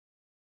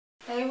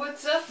Hey,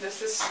 what's up?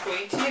 This is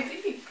Squee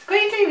TV.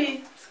 Squee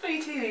TV.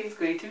 Squee TV.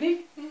 Squee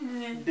TV.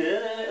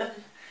 Duh.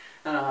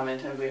 I don't know how many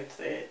times we have to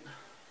say it.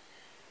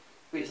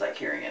 We just like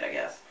hearing it, I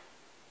guess.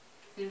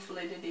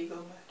 Inflated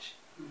ego much.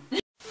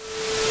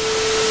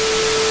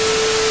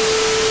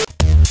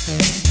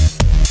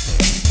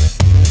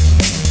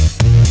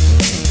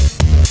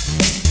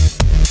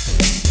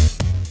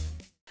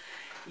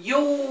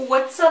 Yo,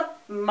 what's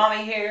up?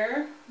 Mommy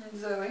here. And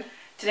Zoe.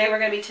 Today we're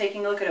going to be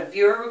taking a look at a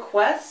viewer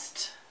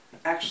request.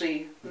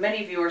 Actually,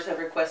 many viewers have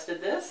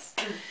requested this.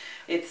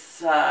 It's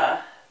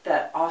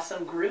that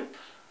awesome group,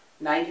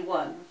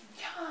 91.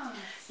 Yes.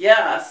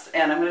 Yes,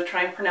 and I'm going to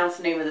try and pronounce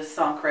the name of this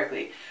song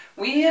correctly.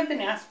 We have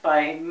been asked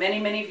by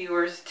many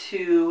viewers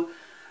to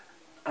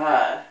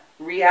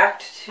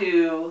react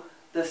to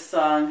the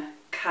song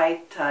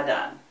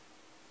Kaytadan.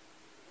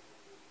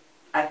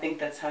 I think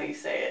that's how you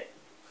say it.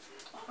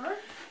 Alright.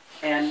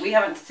 And we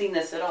haven't seen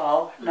this at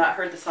all, not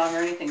heard the song or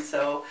anything,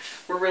 so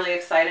we're really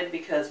excited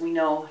because we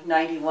know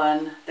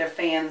 91, they're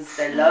fans,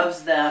 they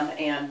loves them,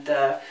 and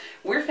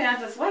we're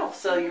fans as well.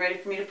 So you ready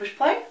for me to push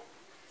play?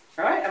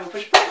 Alright, I'm going to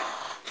push play.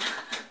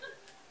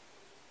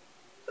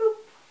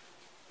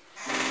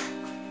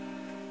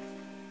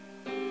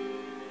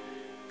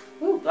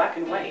 Ooh, black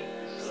and white.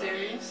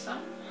 Serious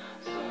song?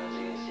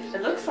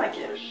 It looks like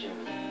it.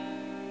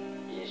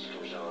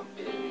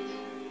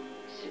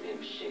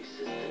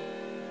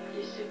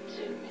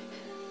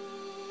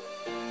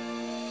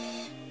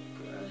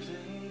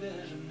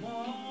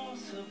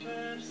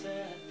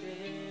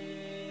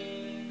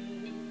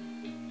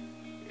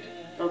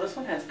 Oh, this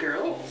one has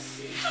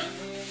girls.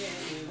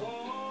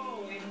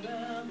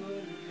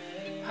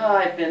 Oh,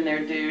 I've been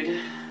there, dude.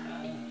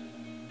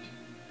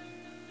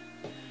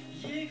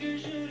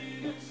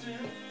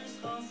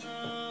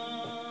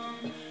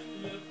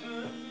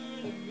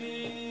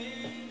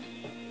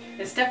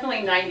 It's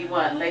definitely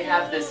 91. They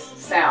have this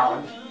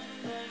sound.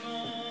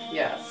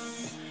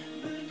 Yes.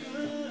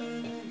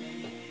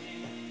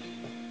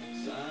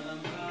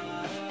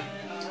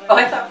 Oh,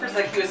 I thought for a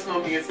second he was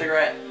smoking a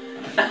cigarette.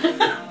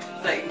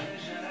 Like,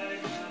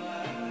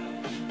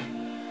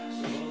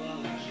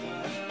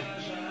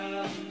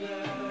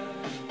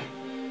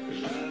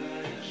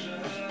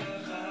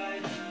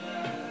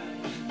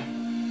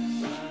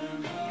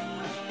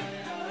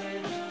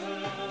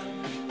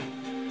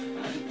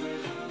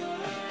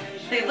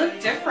 they look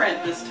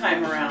different this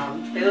time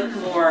around. They look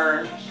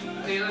more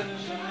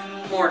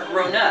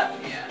grown up.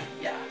 Yeah.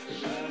 Yeah.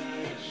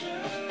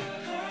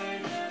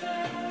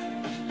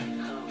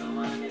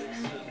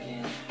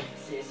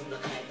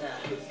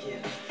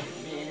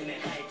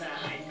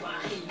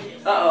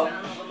 Uh-oh.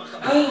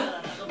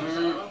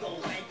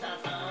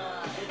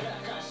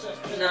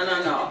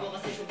 No.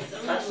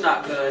 That's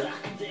not good.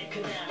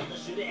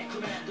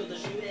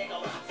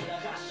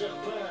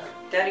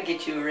 That'll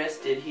get you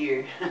arrested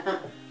here.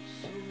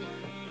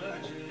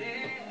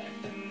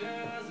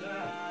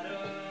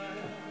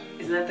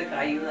 Isn't that the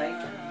guy you like?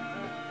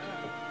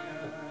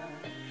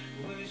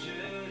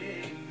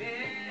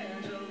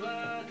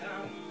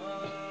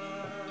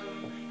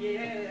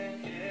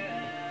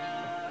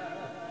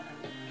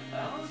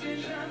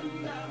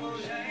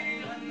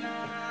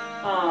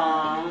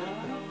 Aww.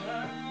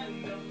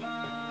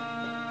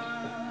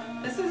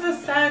 This is a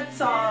sad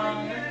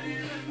song.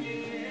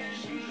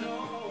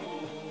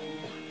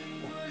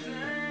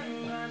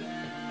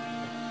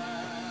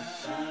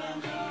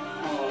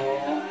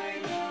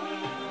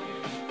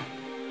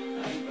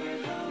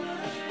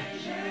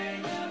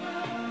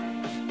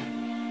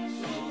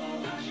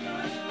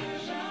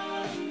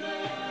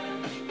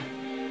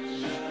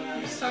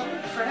 I'm so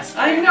frustrated.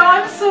 I know,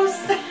 I'm so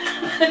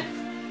sad.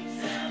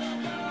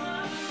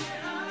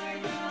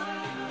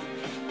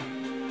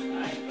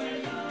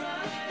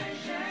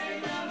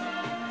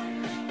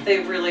 They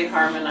really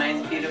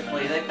harmonize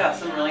beautifully. They've got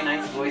some really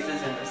nice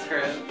voices in this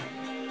group.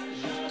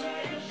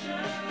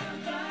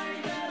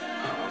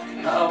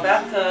 Uh-oh,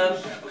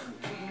 bathtub.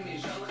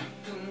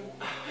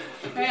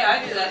 Hey,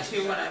 I do that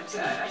too when I'm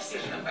sad. I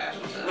sit in the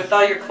bathtub. With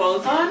all your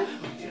clothes on?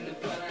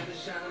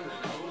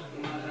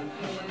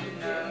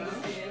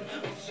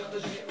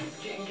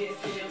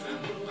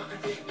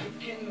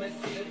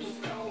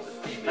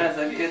 That's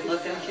a good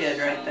looking kid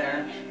right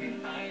there.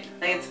 I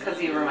think it's because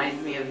he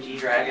reminds me of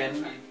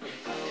G-Dragon.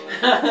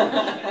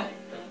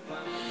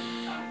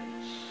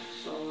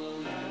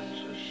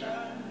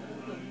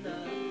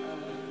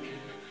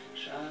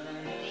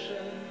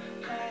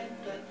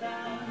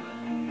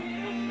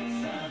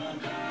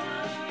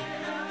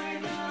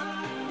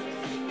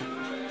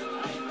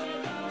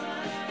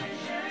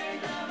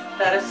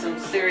 That is some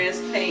serious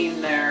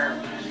pain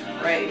there,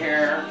 right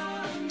here.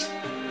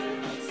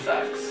 It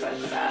sucks,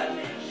 that's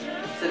sad.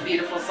 It's a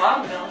beautiful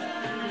song though.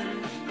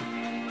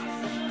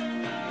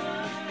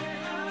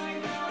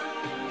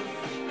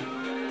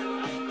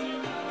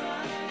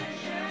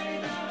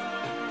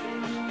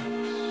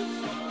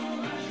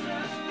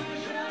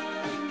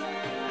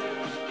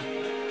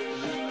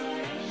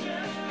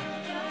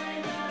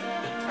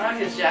 I like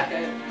his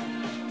jacket.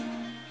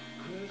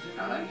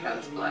 I like how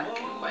it's black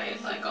and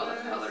white, like all the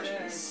colors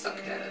been stuck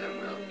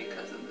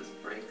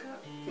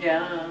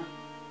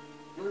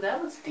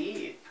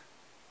deep.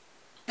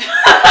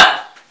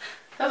 That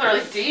was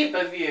really deep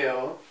of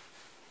you.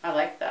 I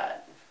like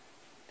that.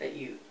 That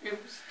you... It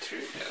was true,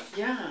 though.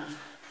 Yeah,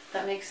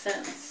 that makes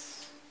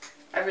sense.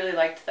 I really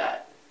liked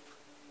that.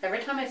 Every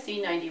time I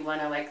see 91,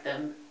 I like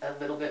them a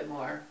little bit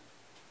more.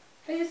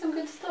 They do some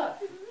good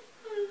stuff.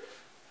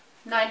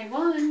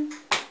 91.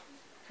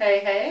 Hey,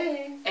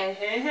 hey. Hey,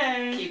 hey,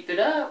 hey. Keep it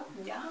up.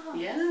 Yeah.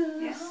 Yes.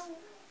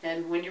 Yeah.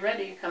 And when you're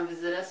ready, come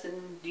visit us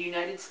in the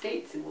United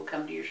States and we'll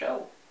come to your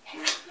show.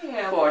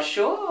 Yeah. For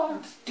sure.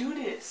 Let's do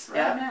this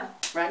Yeah. now.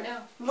 Right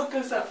now. Look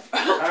us up.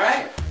 All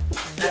right.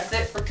 That's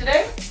it for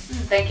today.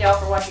 Thank y'all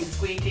for watching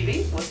Squee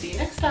TV. We'll see you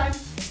next time.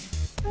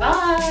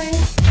 Bye.